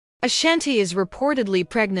Ashanti is reportedly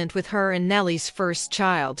pregnant with her and Nelly's first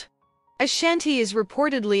child. Ashanti is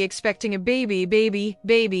reportedly expecting a baby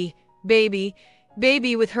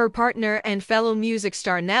with her partner and fellow music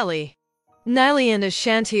star Nelly. Nelly and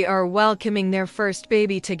Ashanti are welcoming their first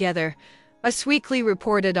baby together, Us Weekly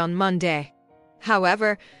reported on Monday.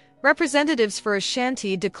 However, representatives for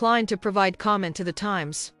Ashanti declined to provide comment to the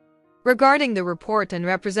Times regarding the report, and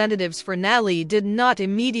representatives for Nelly did not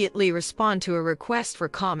immediately respond to a request for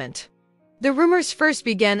comment. The rumors first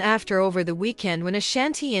began over the weekend when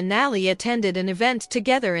Ashanti and Nelly attended an event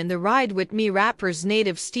together in the Ride With Me rapper's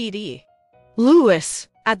native state, Louis.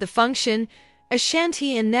 At the function,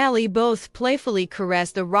 Ashanti and Nelly both playfully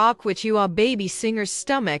caressed the Rock With You baby singer's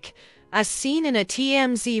stomach, as seen in a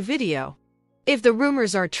TMZ video. If the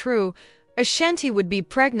rumors are true, Ashanti would be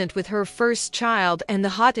pregnant with her first child and the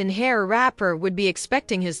Hot in Hair rapper would be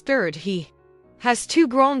expecting his third. He has two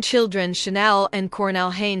grown children, Chanel and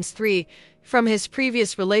Cornell Haynes III, from his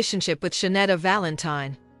previous relationship with Shanetta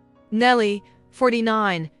Valentine. Nelly,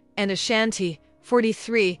 49, and Ashanti,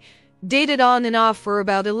 43, dated on and off for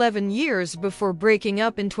about 11 years before breaking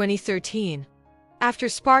up in 2013. After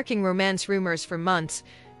sparking romance rumors for months,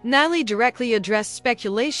 Nelly directly addressed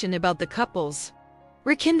speculation about the couple's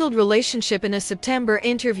rekindled relationship in a September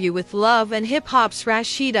interview with Love and Hip Hop's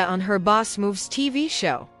Rashida on her Boss Moves TV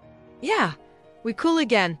show. "Yeah, we cool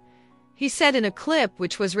again," he said in a clip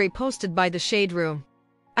which was reposted by The Shade Room.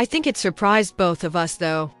 "I think it surprised both of us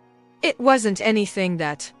though. It wasn't anything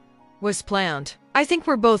that was planned. I think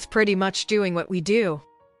we're both pretty much doing what we do."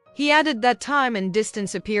 He added that time and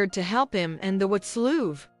distance appeared to help him and the What's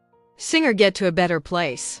Louvre singer get to a better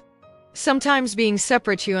place. "Sometimes being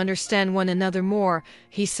separate you understand one another more,"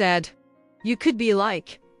 he said. "You could be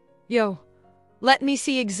like, yo, let me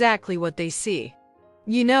see exactly what they see.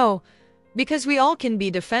 You know, because we all can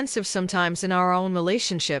be defensive sometimes in our own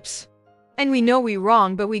relationships. And we know we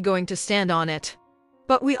wrong but we going to stand on it.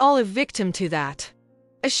 But we all a victim to that."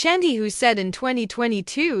 Ashanti, who said in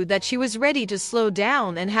 2022 that she was ready to slow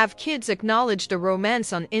down and have kids, acknowledged a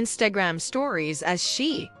romance on Instagram stories as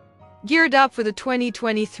she geared up for the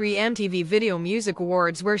 2023 MTV Video Music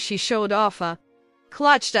Awards, where she showed off a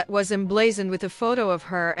clutch that was emblazoned with a photo of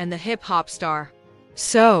her and the hip-hop star.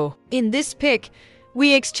 "So, in this pic,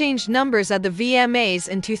 we exchanged numbers at the VMAs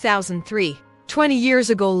in 2003. 20 years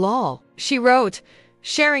ago lol," she wrote,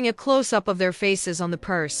 sharing a close-up of their faces on the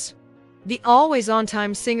purse. The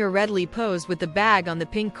always-on-time singer readily posed with the bag on the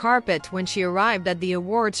pink carpet when she arrived at the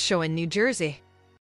awards show in New Jersey.